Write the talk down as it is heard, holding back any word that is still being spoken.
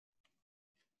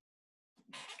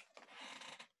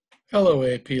Hello,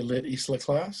 AP Lit ESLA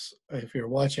class. If you're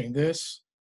watching this,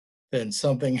 then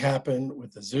something happened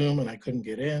with the Zoom and I couldn't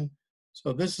get in.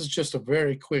 So this is just a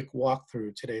very quick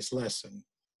walkthrough today's lesson,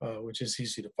 which is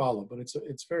easy to follow, but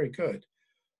it's very good.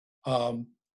 We're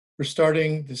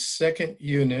starting the second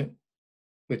unit,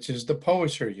 which is the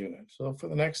poetry unit. So for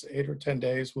the next 8 or 10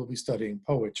 days, we'll be studying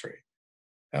poetry.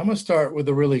 Now I'm going to start with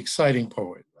a really exciting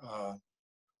poet. Her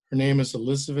name is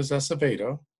Elizabeth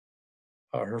Acevedo.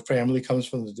 Her family comes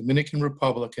from the Dominican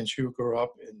Republic, and she grew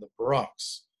up in the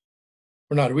Bronx.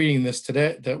 We're not reading this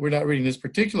today. We're not reading this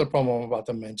particular poem I'm about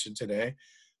to mention today,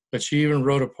 but she even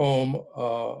wrote a poem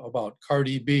about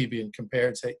Cardi B being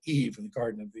compared to Eve in the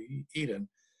Garden of Eden,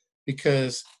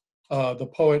 because the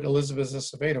poet Elizabeth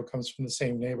Acevedo comes from the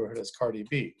same neighborhood as Cardi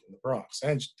B in the Bronx,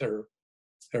 and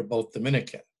they're both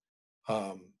Dominican.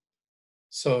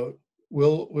 So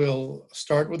we'll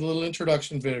start with a little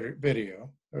introduction video.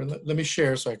 Or let me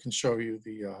share so I can show you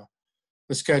the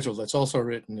schedule that's also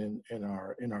written in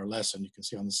our lesson. You can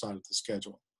see on the side of the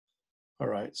schedule. All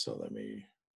right, so let me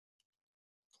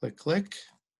click,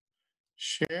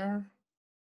 share.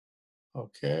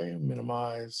 Okay,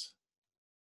 minimize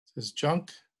this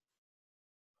junk.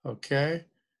 Okay,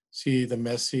 see the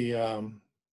messy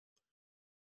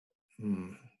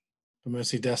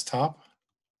desktop.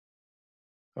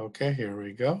 Okay, here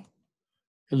we go.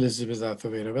 Elizabeth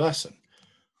Acevedo lesson.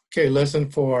 Okay, lesson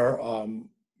for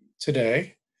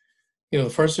today.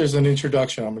 First there's an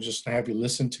introduction. I'm just gonna have you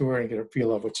listen to her and get a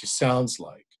feel of what she sounds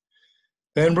like.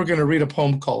 Then we're gonna read a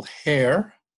poem called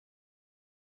Hair.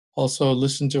 Also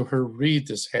listen to her read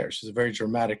this Hair. She's a very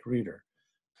dramatic reader.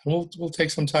 And we'll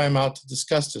take some time out to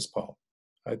discuss this poem.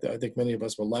 I think many of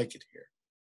us will like it here.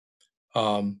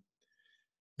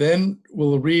 Then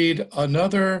we'll read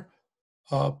another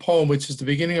poem, which is the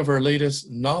beginning of her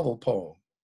latest novel poem,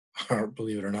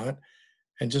 believe it or not.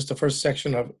 And just the first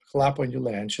section of Clap When You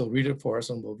Land. She'll read it for us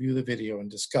and we'll view the video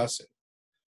and discuss it.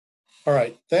 All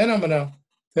right, then I'm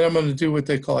gonna do what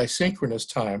they call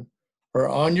asynchronous time, or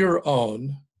on your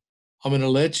own. I'm gonna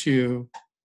let you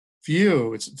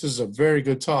view, this is a very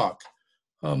good talk,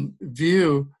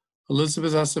 view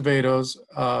Elizabeth Acevedo's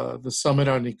The Summit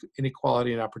on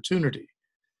Inequality and Opportunity.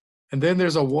 And then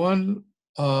there's a one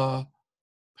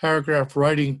paragraph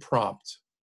writing prompt.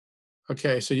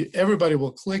 Okay, so everybody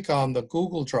will click on the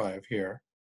Google Drive here,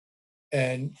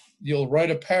 and you'll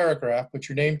write a paragraph, put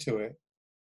your name to it,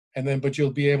 but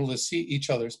you'll be able to see each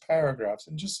other's paragraphs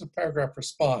and just a paragraph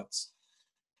response.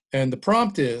 And the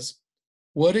prompt is,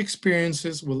 what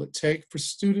experiences will it take for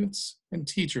students and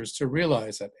teachers to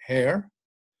realize that hair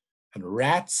and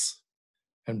rats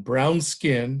and brown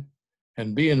skin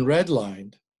and being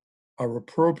redlined are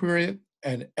appropriate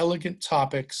and elegant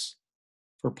topics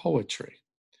for poetry?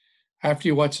 After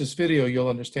you watch this video, you'll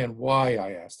understand why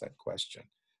I asked that question.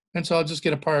 And so I'll just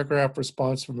get a paragraph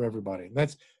response from everybody.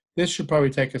 This should probably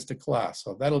take us to class.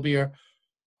 So that'll be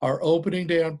our opening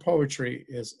day on poetry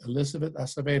is Elizabeth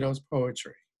Acevedo's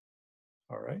poetry.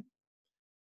 All right.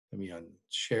 Let me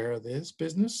unshare this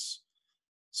business.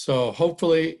 So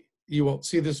hopefully you won't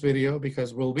see this video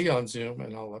because we'll be on Zoom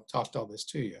and I'll have talked all this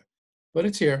to you. But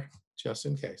it's here just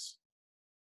in case.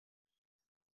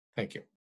 Thank you.